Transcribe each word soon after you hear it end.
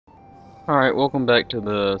Alright, welcome back to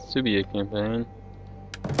the SUBIEA campaign.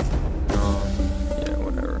 Yeah,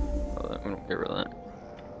 whatever. We don't care about that.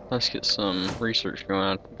 Let's get some research going.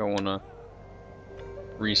 I think I want to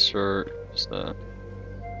research that.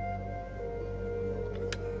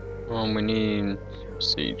 We need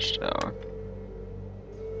siege tower.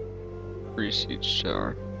 Free siege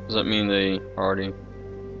tower. Does that mean they already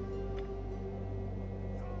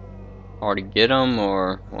get them,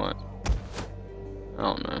 or what? I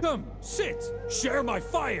don't know. Come, sit, share my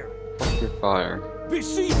fire. Fuck your fire.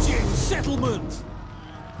 Besieging settlement.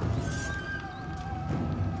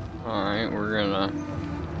 Alright, we're gonna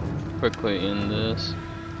quickly end this.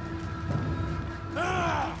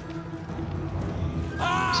 Ah!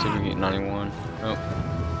 See if we get 91. Nope.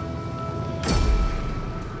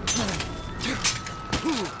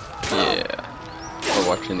 Yeah. We're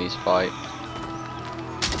watching these fight.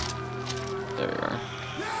 There we are.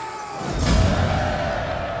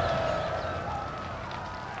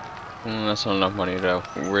 That's not enough money to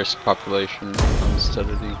risk population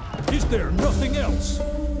unsteadity. Is there nothing else?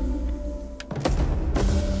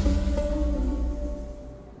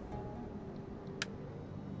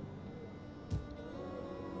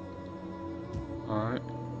 Alright.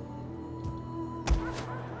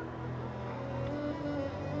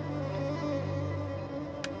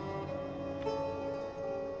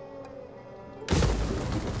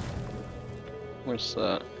 What's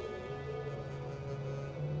that?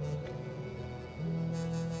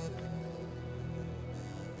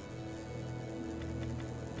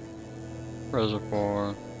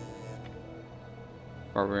 Reservoir.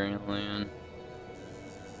 Barbarian land.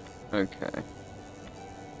 Okay.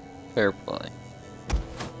 Fair play.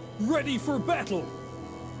 Ready for battle.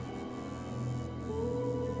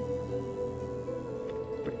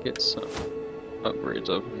 We get some upgrades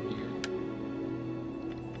over here.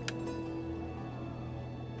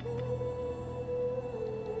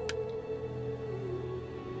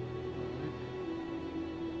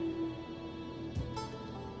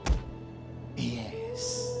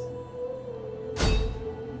 Yes.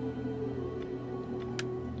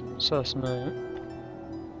 Assassinate.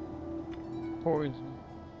 Poison.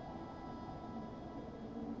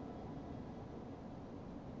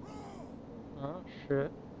 Oh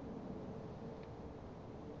shit.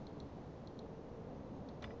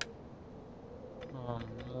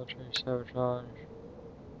 Military sabotage.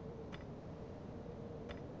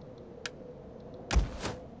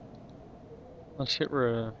 Let's get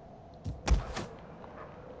rid of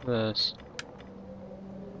this.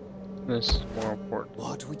 This is more important.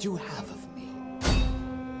 What would you have of me?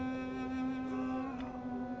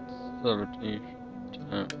 Sabotage.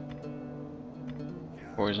 Temp.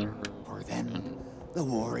 Poison. For them, the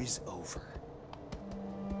war is over.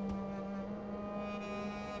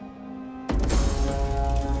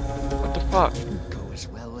 What the fuck? Didn't go as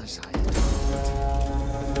well as I had hoped.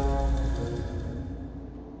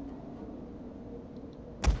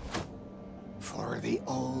 For the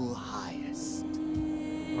all highest.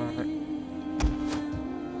 Alright.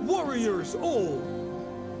 Warriors all!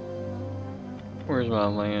 Where's my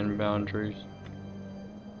land boundaries?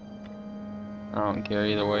 I don't care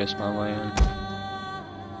either way, it's my land.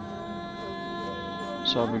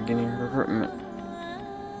 So I'm beginning recruitment.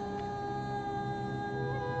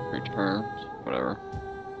 Returns, whatever.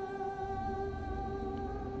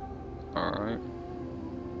 Alright.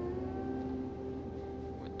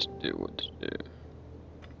 What to do, what to do.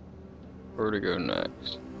 Where to go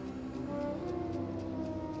next?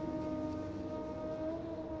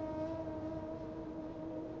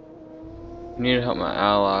 I need to help my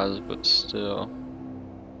allies, but still.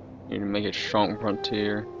 Need to make a strong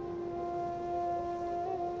frontier.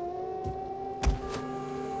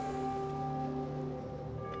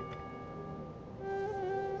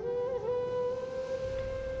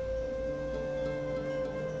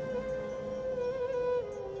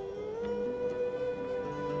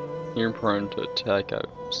 You're prone to attack,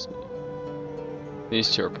 obviously.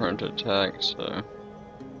 These two are prone to attack, so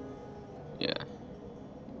yeah.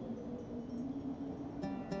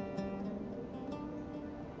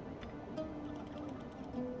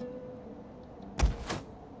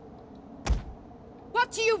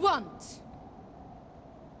 What do you want?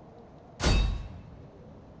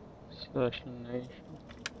 Assassination.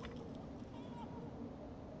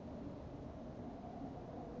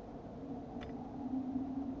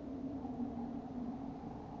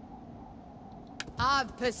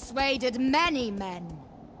 I've persuaded many men.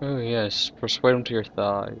 Oh yes, persuade them to your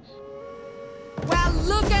thighs. Well,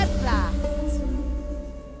 look at that.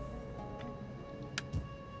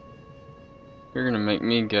 You're gonna make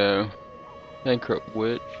me go. Bankrupt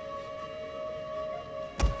witch.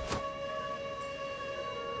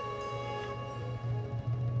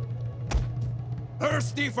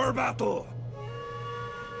 thirsty for battle.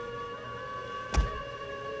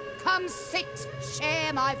 Come sit,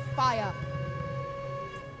 share my fire.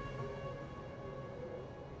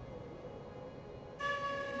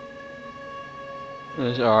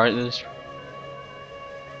 This alright, this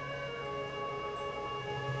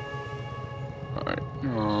alright,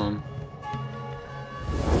 alright,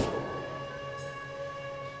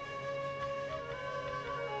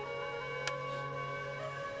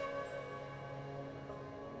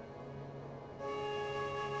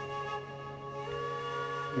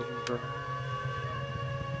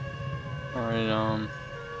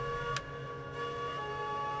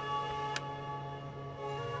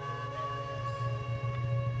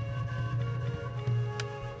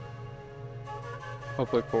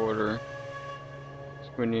 public order.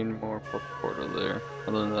 We need more public order there.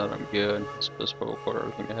 Other than that, I'm good. It's just public order,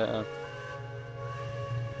 everything I have.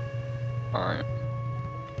 Alright.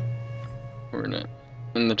 We're in it.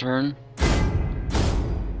 In the turn.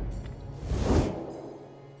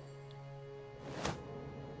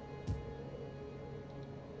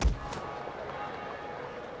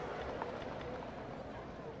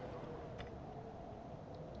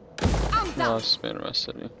 I'll spin my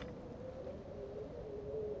city.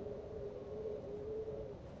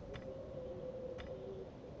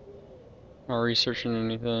 Am I researching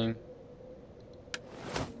anything?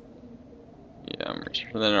 Yeah, I'm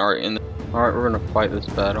researching. Then alright, we're gonna fight this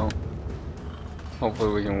battle.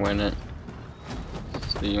 Hopefully we can win it.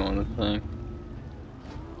 See on the thing.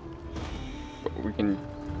 But we can.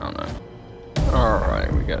 I don't know.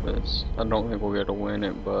 Alright, we got this. I don't think we'll be able to win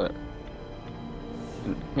it, but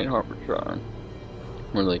can't harbor trying.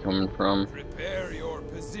 Where are they coming from? Prepare your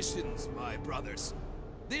positions, my brothers.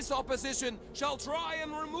 This opposition shall try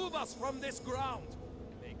and remove us from this ground.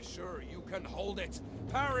 Make sure you can hold it.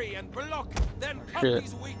 Parry and block, then cut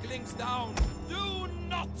these weaklings down. Do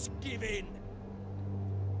not give in.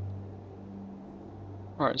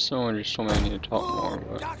 Alright, someone just told me I need to talk more,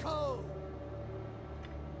 but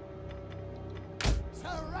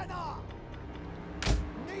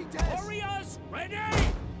Warriors, ready?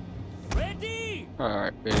 Ready?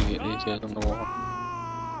 alright, better get these guys on the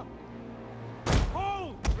wall.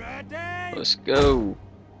 Hold, ready? Let's go!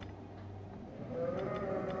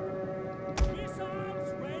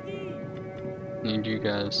 Missiles ready? Need you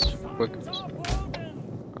guys quick.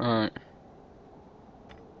 Alright.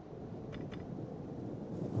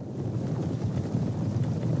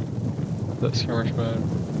 That skirmish mode.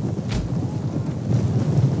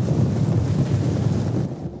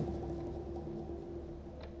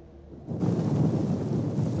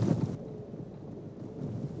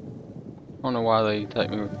 I don't know why they attack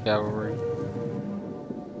me with cavalry.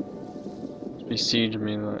 Besiege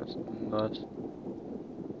me, that's nuts.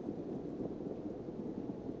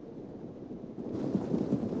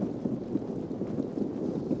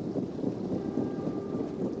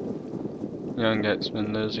 Young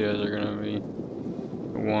X-Men, those guys are gonna be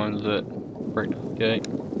the ones that break the gate.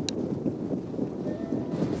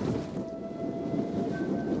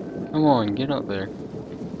 Come on, get up there.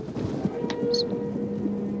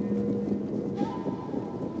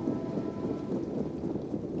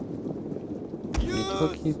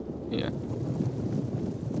 Cookie? Yeah.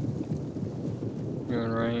 You're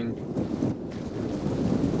in range.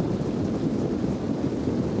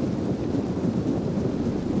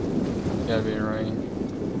 Gotta be in range.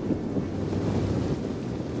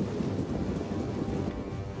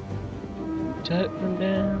 Attack them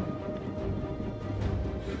down.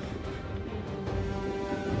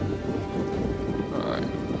 Alright.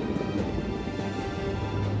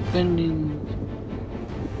 Bending.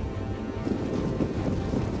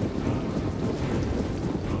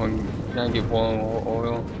 Can I get boiling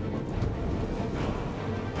oil?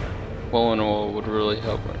 Boiling oil would really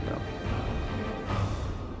help right now.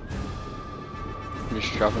 I'm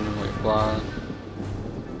just dropping them like flies.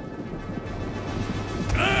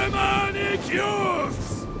 Germanicus!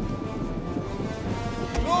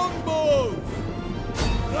 Longbows!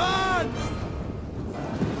 Run!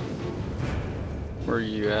 Where are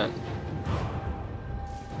you at?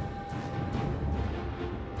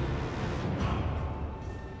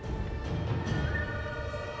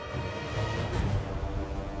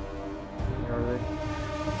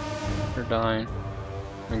 They're dying.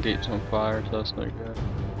 And gate's on fire, so that's not good.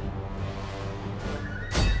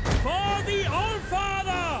 For the Old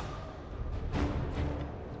Father!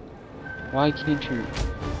 Why can't you?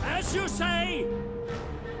 As you say!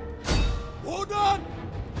 Hold on!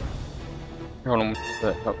 Hold on,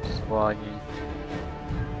 that helps lagging.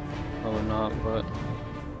 Probably not, but.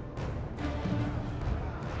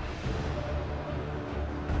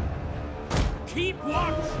 Keep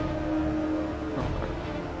watch!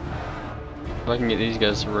 If I can get these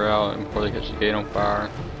guys to rout before they catch the gate on fire.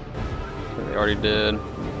 They already did.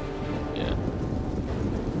 Yeah.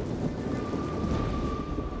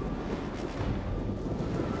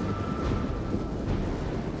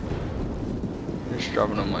 They're just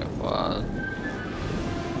dropping them like flies.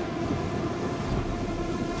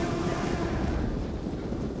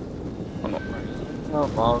 Oh,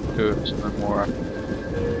 I'll do it some more.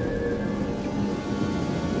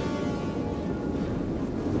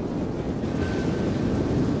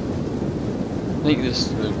 I think this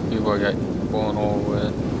is the people I got going all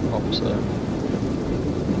with, also.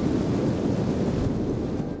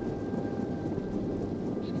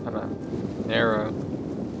 It's kind of narrow.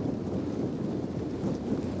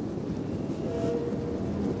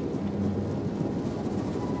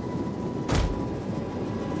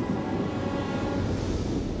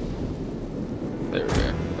 There we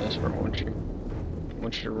go. That's where I want you. I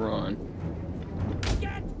want you to run.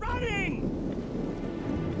 Get running!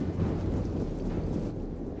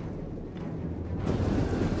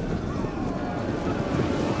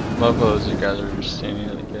 Love those you guys are just standing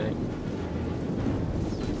at the gate.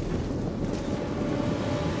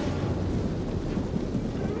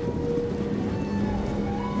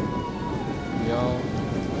 Y'all.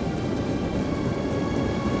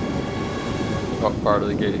 What part of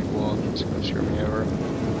the gate you want? It's gonna screw me over.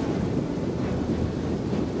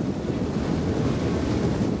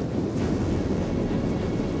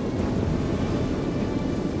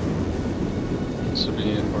 This will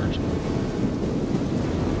be unfortunate.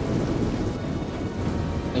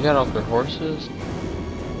 They got off their horses?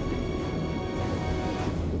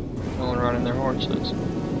 No one riding their horses.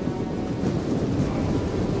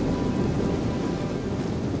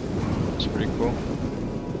 That's pretty cool.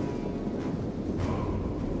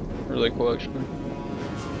 Really cool actually.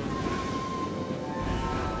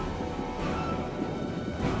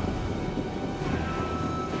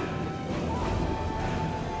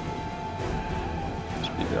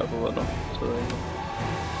 Speed it up a little so they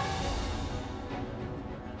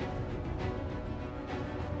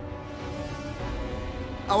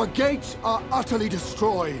Our gates are utterly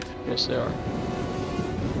destroyed. yes they are.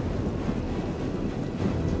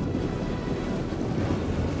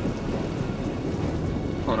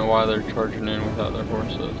 I don't know why they're charging in without their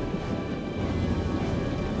horses.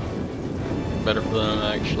 Better for them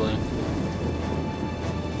actually.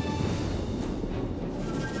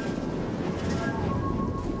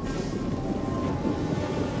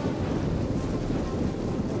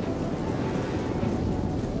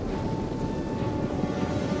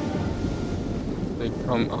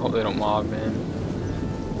 I hope they don't mob in.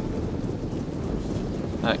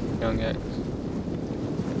 Heck, young X.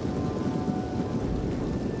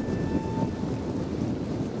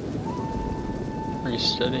 Are you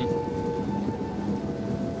steady?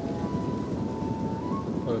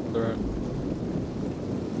 Oh, threat.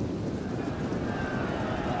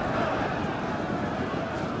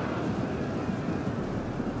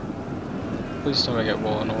 Please tell me I get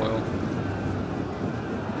wool and oil.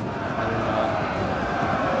 I do not.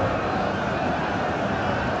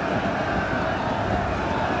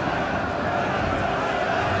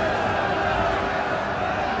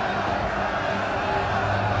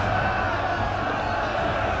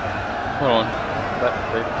 Hold on. That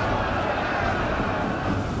breaks.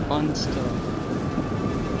 Fun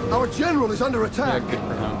stuff. Our general is under Yeah, attack. good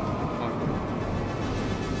for him.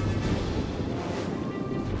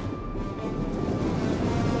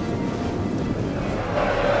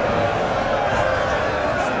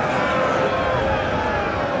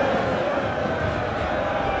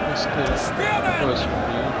 That was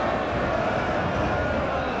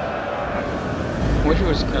I wish it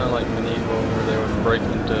was kind of like medieval where they would break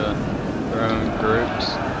into their own groups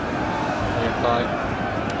and fight.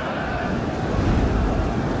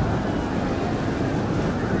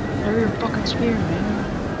 Have your fucking spear, man.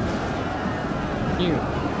 You.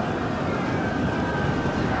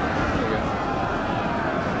 There you go.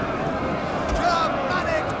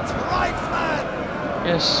 Germanic tribesman!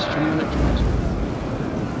 Yes, Germanic tribesman.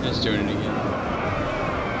 It's doing it again.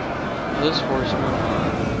 This horseman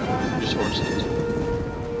are just horses.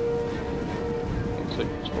 Looks like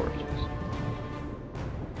just horses.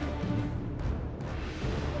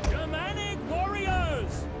 Germanic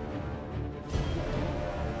warriors!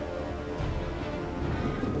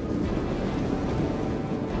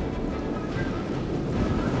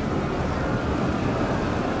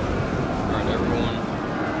 Alright, everyone.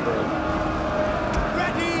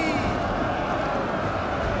 Ready!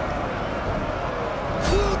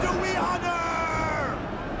 Who do we honor?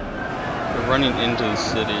 They're running into the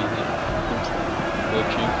city.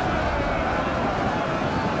 glitchy.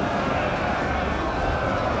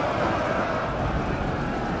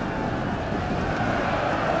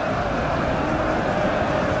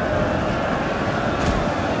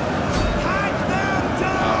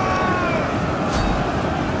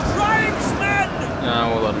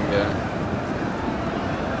 Nah, we'll let him go.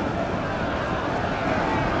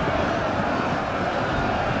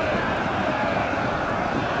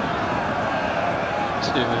 Let's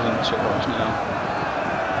see who's in charge now.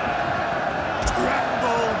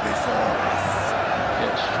 Tremble before us.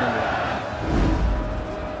 Yes, tremble.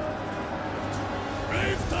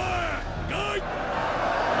 Brave fire! Guide!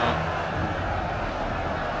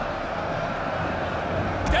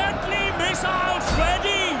 Deadly missiles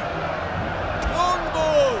ready!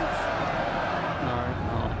 Longbows!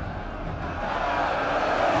 Alright,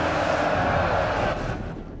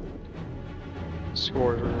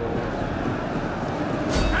 Scores are rolling.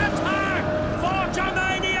 Attack!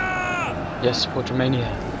 Forgemania! Yes, Forgemania.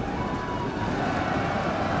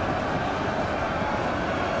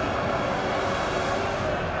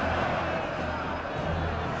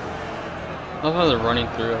 I love how they're running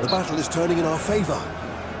through The us. battle is turning in our favor.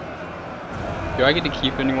 Do I get to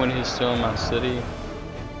keep anyone who's still in my city?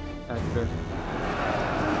 After.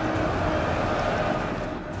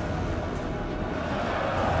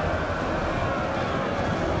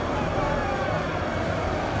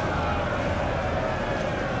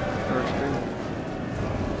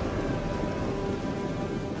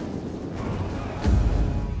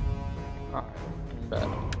 Alright, in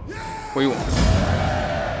battle. We won.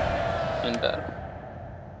 In battle.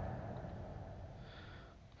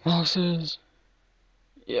 Losses.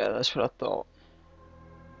 Yeah, that's what I thought.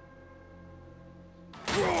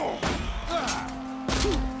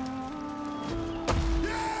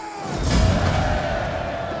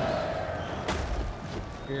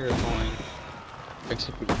 You're annoying.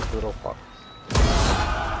 Execute these little fuckers.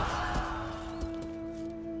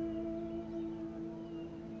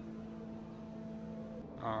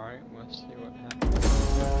 Alright, let's see what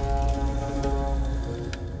happens.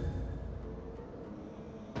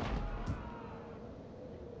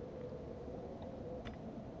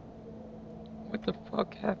 What the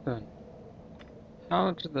fuck happened?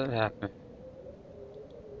 How did that happen?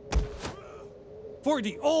 For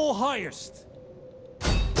the all highest!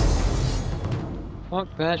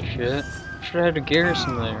 Fuck that shit. Should've had a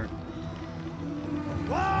garrison there.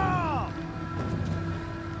 Wow!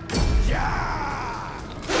 Yeah!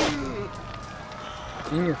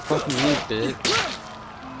 In your fucking meat, bitch.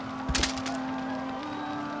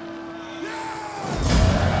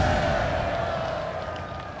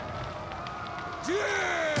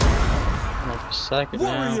 Almost a second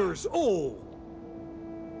now. Warriors all!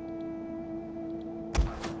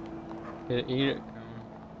 Get eat it.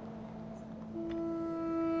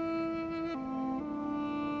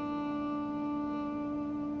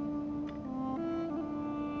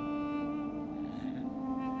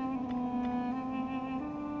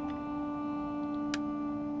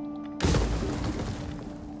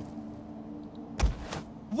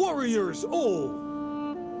 Warriors all!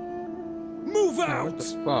 Move Oh, out! what the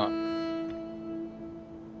fuck?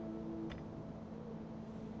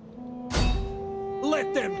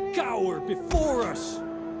 Let them cower before us!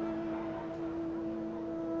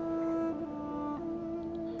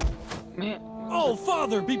 Man, All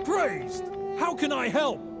Father be praised! How can I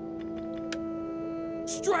help?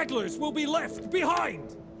 Stragglers will be left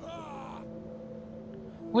behind!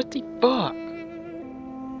 what the fuck?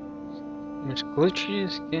 Most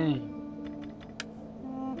glitchiest game.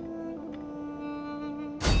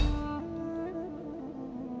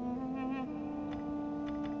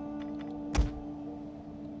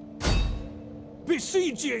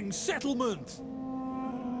 Besieging settlement!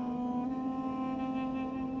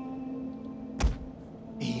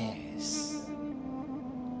 Yes.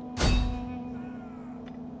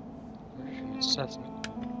 Assessment.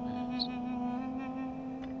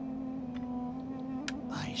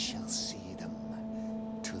 I shall see them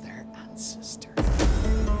to their ancestor.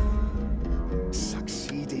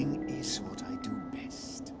 Succeeding is what I do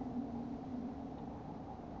best.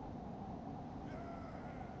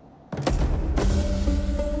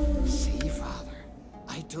 See, Father,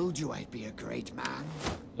 I told you I'd be a great man.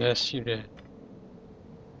 Yes, you did.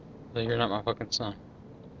 But you're not my fucking son.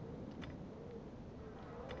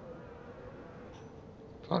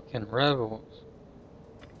 Fucking rebels.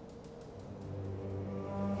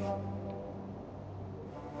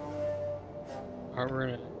 Alright, we're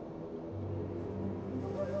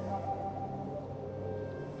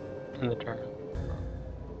in the turn.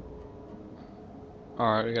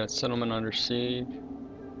 Alright, we got settlement under siege.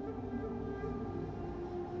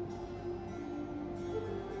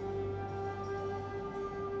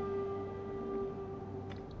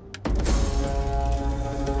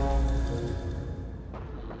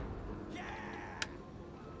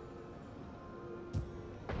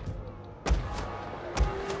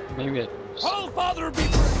 Maybe it is. All father be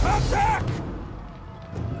attack!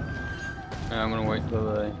 Yeah, I'm gonna wait till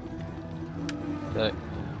they attack.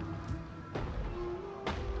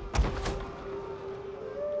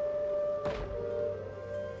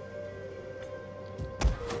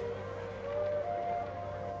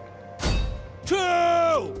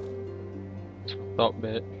 Kill! Thought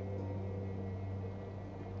bitch.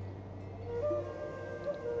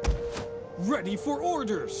 Ready for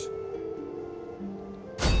orders.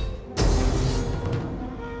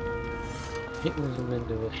 It was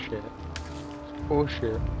into this shit.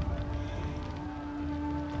 Bullshit.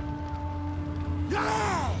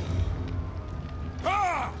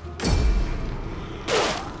 Ah!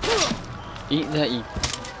 Eat that, you.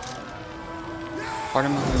 Part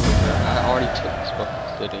of my movie, I already took this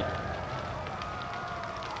fucking city.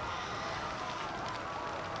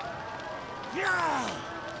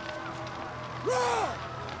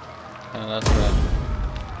 Oh, that's bad.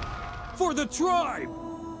 For the tribe!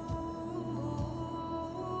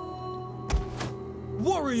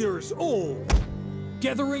 Warriors all!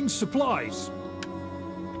 Gathering supplies.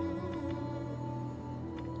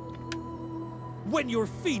 When your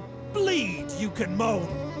feet bleed, you can moan.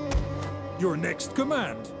 Your next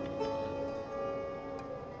command.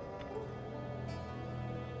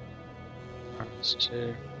 Let's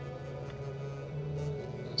do.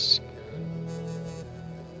 Let's go.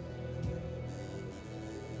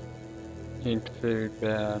 Need food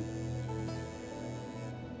bad.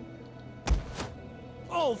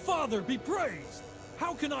 Oh, Father, be praised!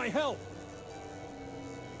 How can I help?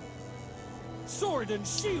 Sword and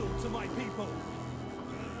shield to my people!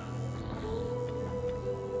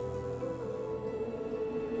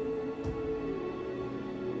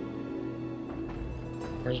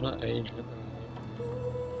 Where's my agent?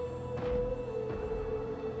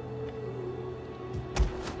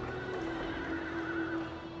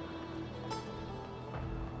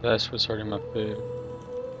 That's what's hurting my food.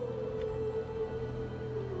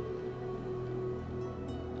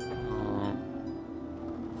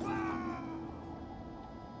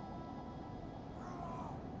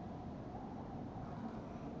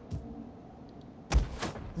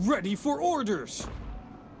 Ready for orders!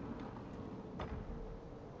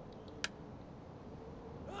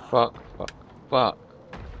 Fuck, fuck, fuck.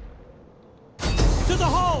 To the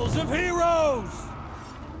halls of heroes!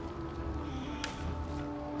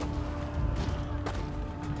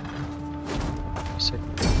 Sick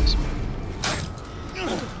of this.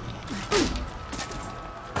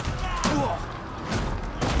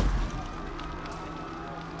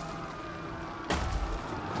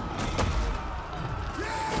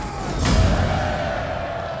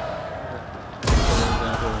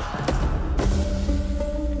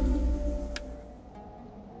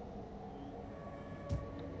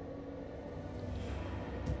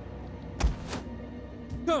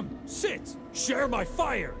 Come, sit! Share my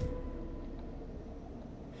fire!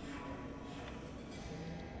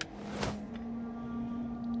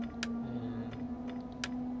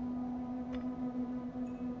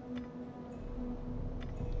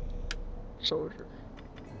 Soldier.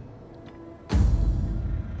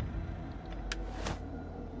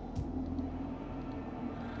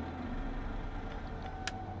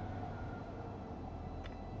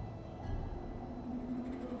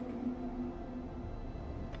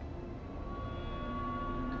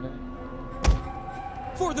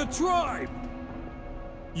 For the tribe!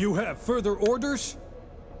 You have further orders?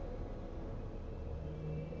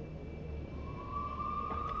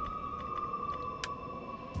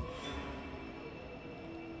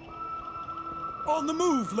 On the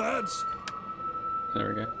move, lads! There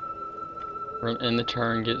we go. Run in the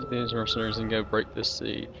turn, get these mercenaries and go break this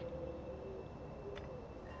siege.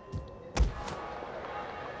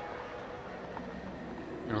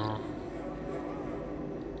 Oh.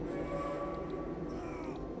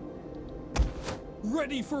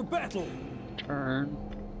 Ready for battle! Turn.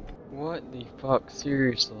 What the fuck?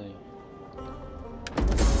 Seriously?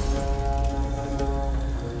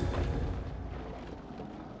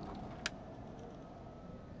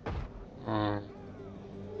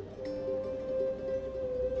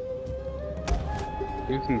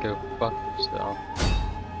 You can go fuck yourself.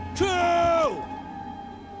 Kill!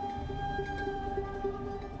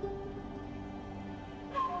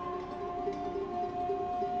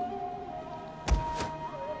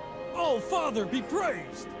 Oh, Father, be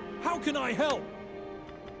praised! How can I help?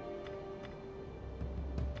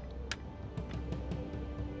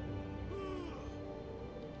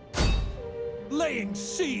 Laying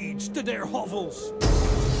siege to their hovels!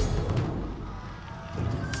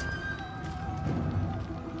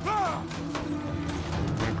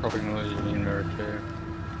 I'm probably gonna lose you in there too.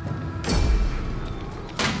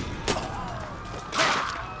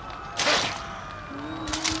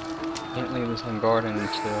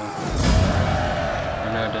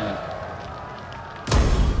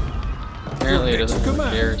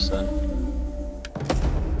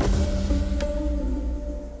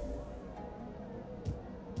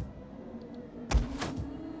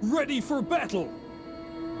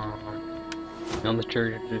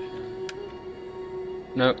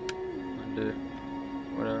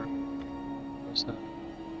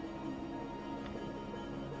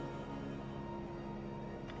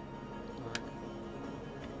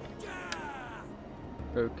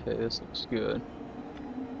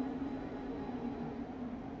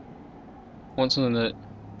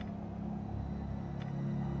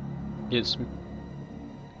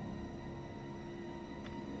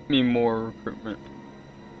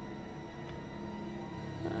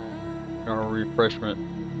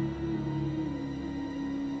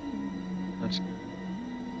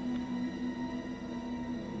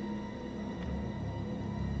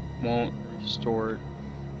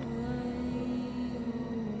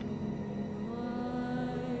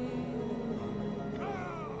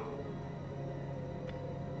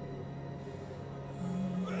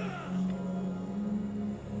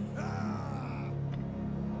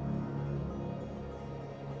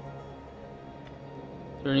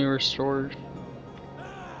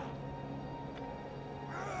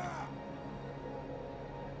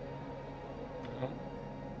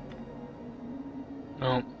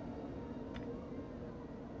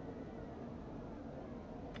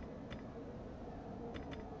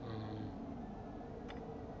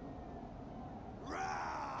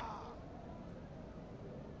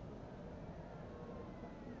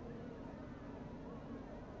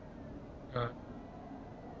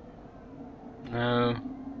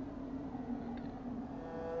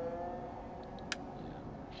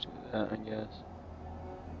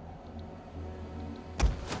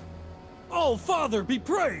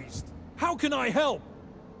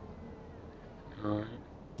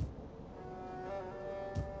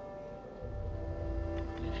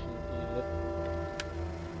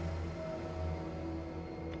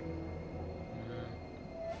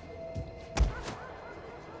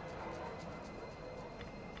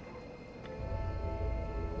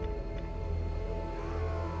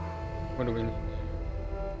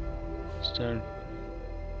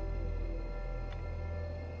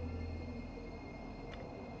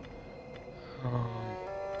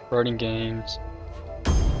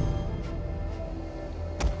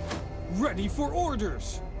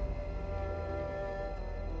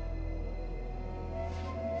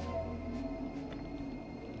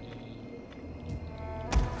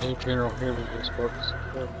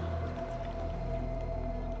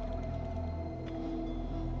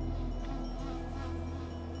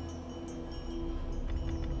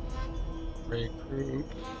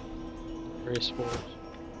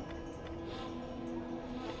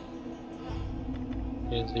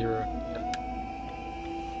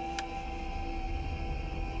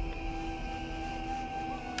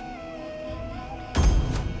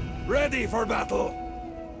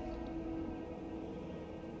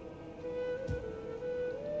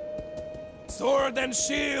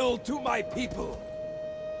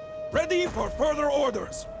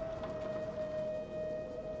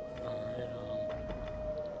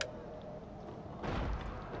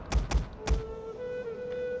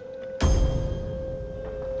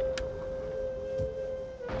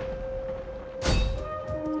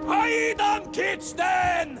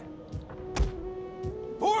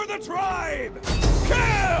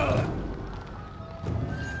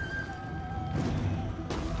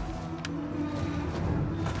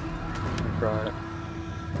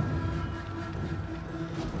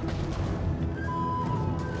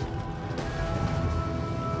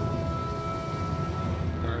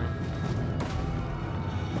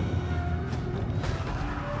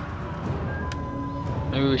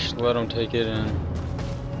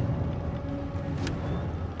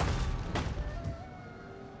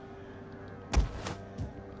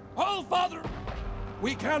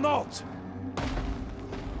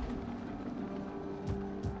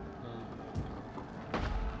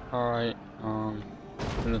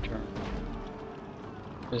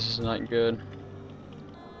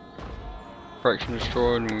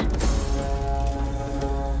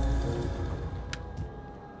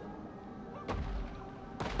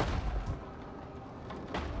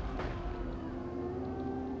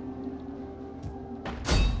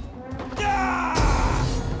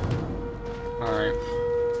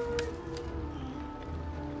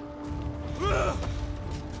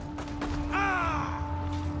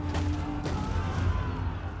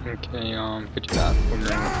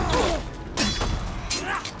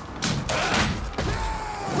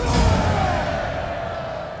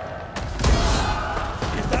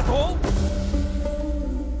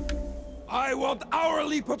 want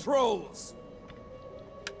hourly patrols.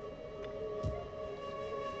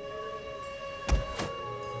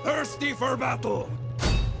 Thirsty for battle.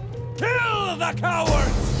 Kill the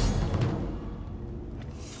cowards!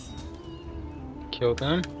 Kill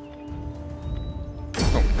them.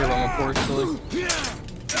 Don't kill them, unfortunately.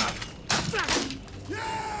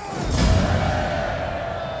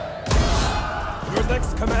 Your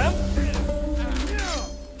next command?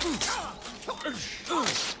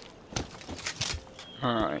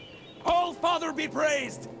 Alright. All Father be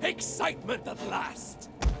praised! Excitement at last!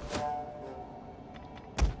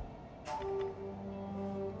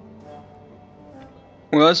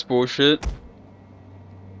 Well, that's bullshit.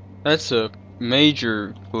 That's a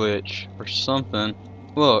major glitch or something.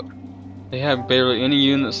 Look, they have barely any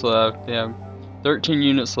units left. They have 13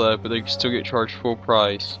 units left, but they can still get charged full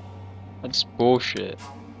price. That's bullshit.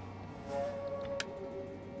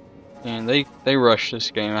 And they rushed this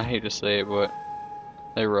game. I hate to say it, but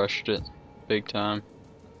they rushed it big time.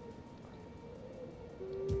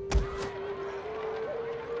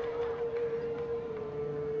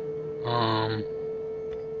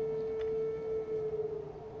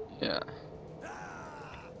 Yeah.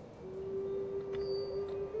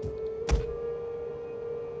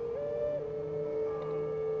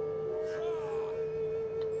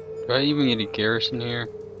 Do I even get a garrison here?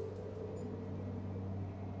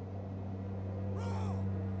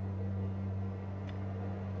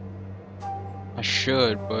 I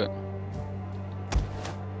should, but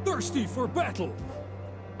Thirsty for battle.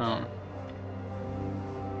 I don't know.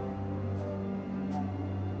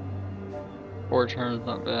 4 turns,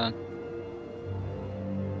 not bad.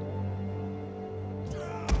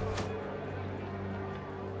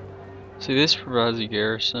 See, this provides a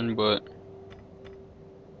garrison, but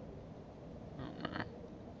I don't know.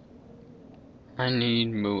 I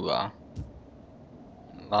need moolah.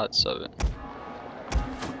 Lots of it.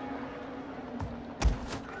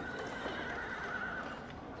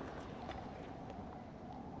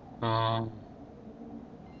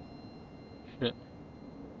 Shit.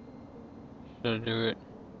 Should I do it?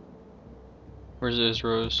 Where's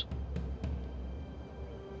Isrose?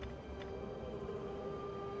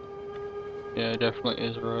 Yeah, definitely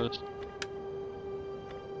Isrose.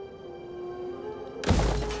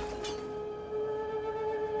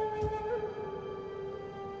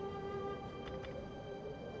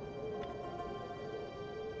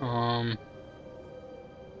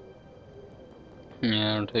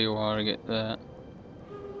 Yeah, it'll take a while to get that.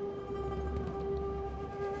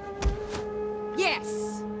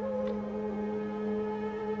 Yes!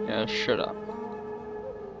 Yeah, shut up.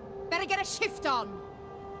 Better get a shift on!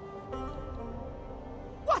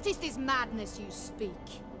 What is this madness you speak?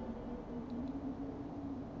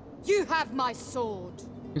 You have my sword.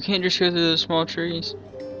 You can't just go through the small trees.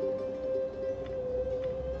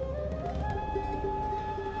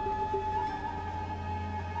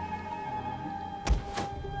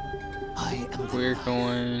 I am the We're light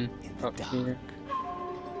going in the up dark. here.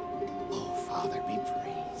 Oh, Father, be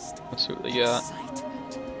praised. Let's see what they got.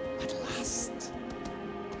 Excitement at last.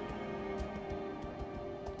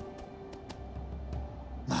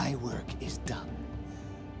 My work is done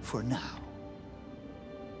for now.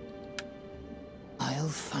 I'll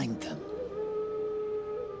find them.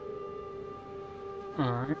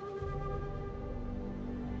 Alright.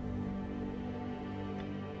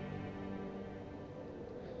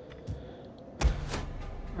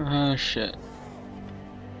 Oh shit.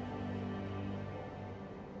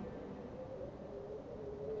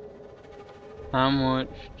 How much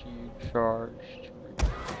do you charge?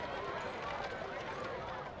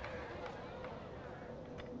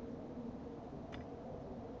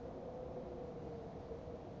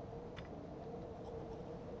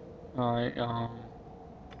 Alright,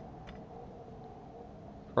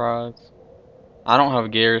 prize. I don't have a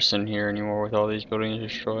garrison here anymore with all these buildings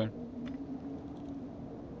destroyed.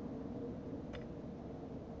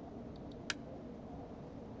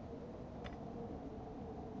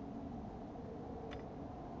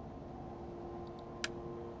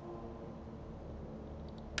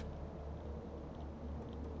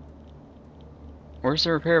 Where's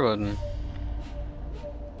the repair button?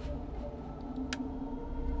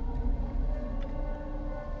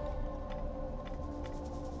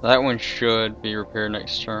 That one should be repaired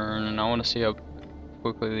next turn, and I want to see how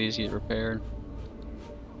quickly these get repaired.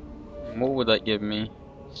 And what would that give me?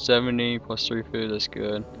 70 plus 3 food, that's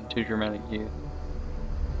good. And 2 dramatic youth.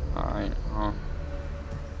 Alright,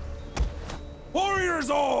 Warriors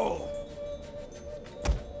all!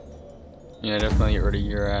 yeah, definitely get rid of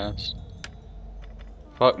your ass.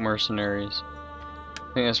 Fuck mercenaries.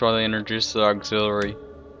 I think that's why they introduced the auxiliary.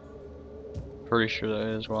 pretty sure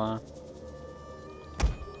that is why.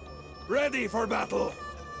 Ready for battle.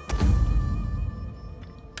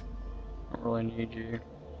 Don't really need you.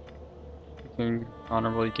 You can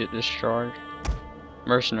honorably get discharged.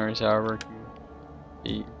 Mercenaries, however, can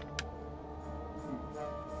be,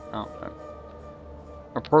 I don't know.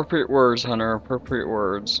 Appropriate words, Hunter. Appropriate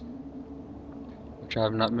words. Which I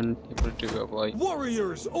have not been able to do of late.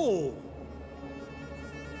 Warriors all!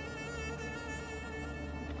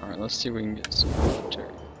 Alright, let's see if we can get some military.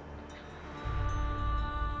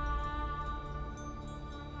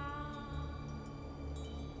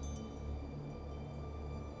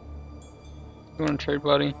 You wanna trade,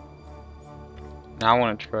 buddy? Now I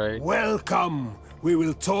wanna trade. Welcome! We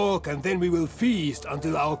will talk and then we will feast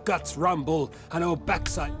until our guts rumble and our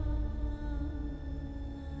backside...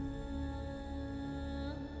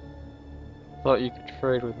 Thought you could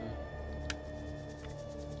trade with me.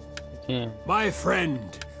 You can. My friend,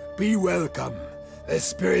 be welcome. The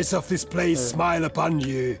spirits of this place smile upon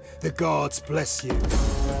you. The gods bless you.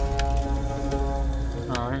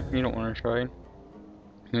 Alright, you don't wanna trade.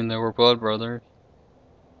 Even though we're blood brothers.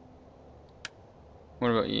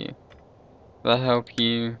 What about you? Will that help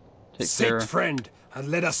you take care Sit, of... friend, and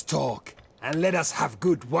let us talk. And let us have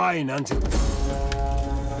good wine until...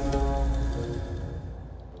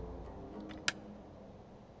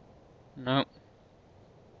 Nope.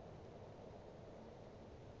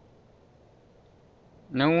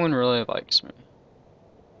 No one really likes me.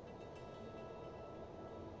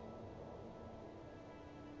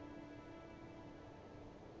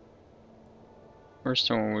 Where's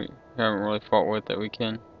someone we haven't really fought with that we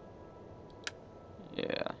can?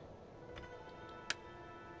 Yeah.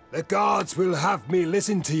 The gods will have me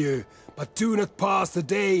listen to you, but do not pass the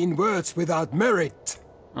day in words without merit.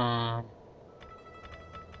 Oh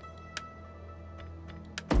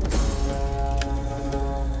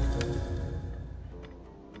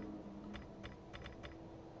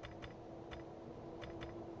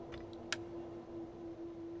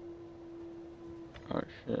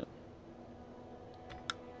shit.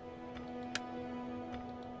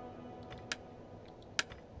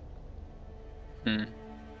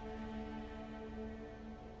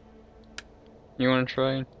 You wanna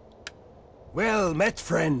try? Well met,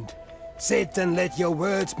 friend. Sit and let your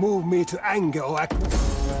words move me to anger or act.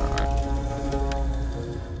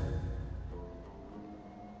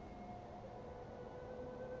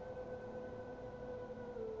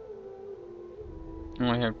 I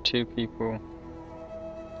only have 2 people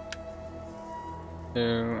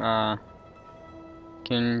who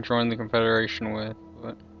can join the Confederation with,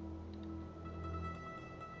 but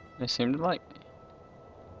they seem to like me.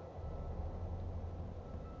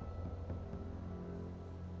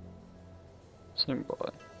 Same boy.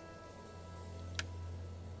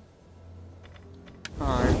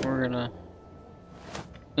 Alright, we're gonna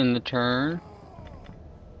end the turn.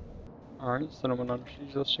 Alright, settlement under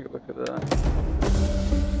siege. Let's take a look at that.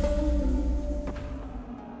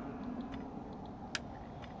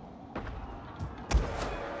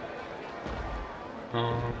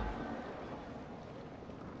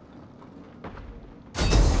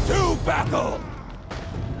 To battle!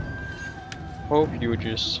 Hope you would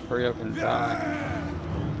just hurry up and die.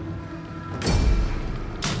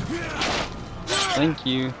 Thank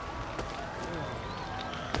you.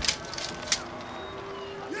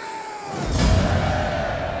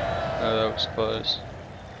 Oh, that was close.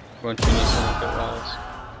 Bunch of innocent guys.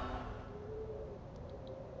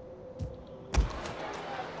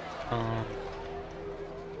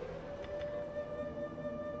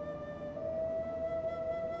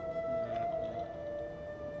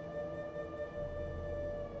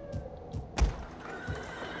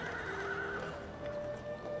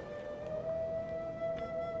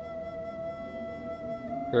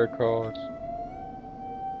 Fair cause.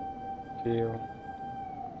 Field.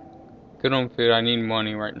 Good on food. I need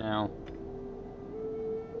money right now.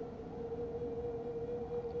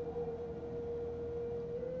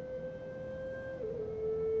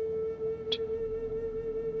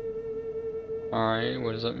 Alright,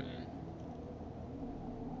 what does that mean?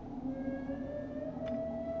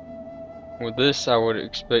 With this, I would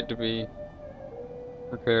expect to be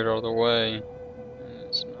prepared all the way. And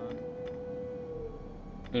it's not.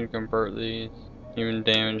 Need to convert these. Even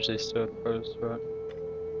damage, they still close to it.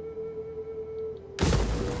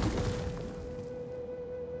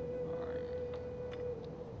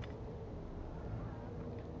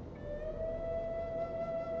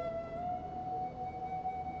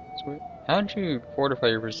 How'd you fortify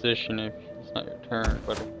your position if it's not your turn,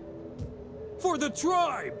 buddy? For the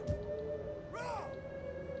tribe!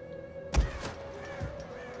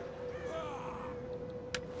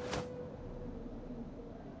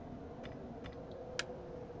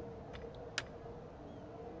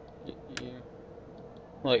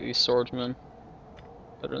 like these swordsmen.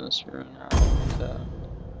 Better than this room now.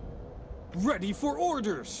 Ready for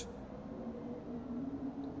orders.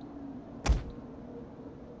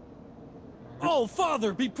 All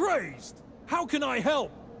Father be praised. How can I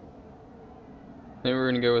help? I think we're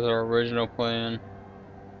gonna go with our original plan.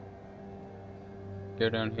 Go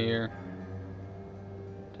down here.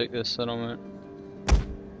 Take this settlement.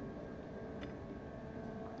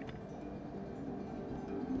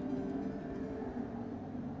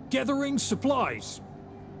 Gathering supplies.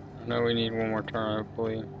 I know we need one more turn,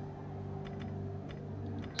 hopefully.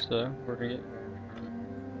 So, we're gonna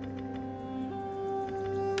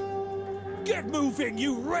Get moving,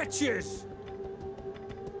 you wretches!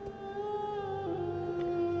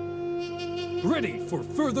 Ready for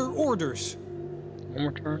further orders. one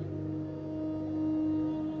more turn.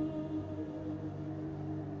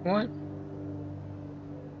 What?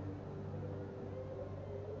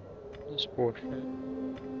 This bullshit.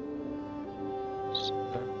 So,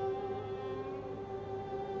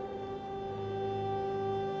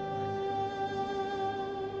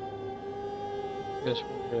 guess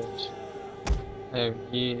what it is. Have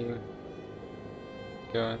you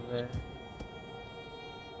go in there.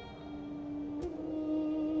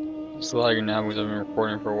 It's lagging now because I've been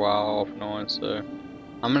recording for a while off and on, so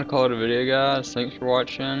I'm gonna call it a video, guys. Thanks for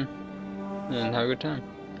watching and have a good time.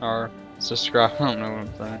 Or subscribe, I don't know what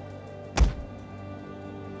I'm saying.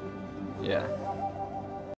 Yeah.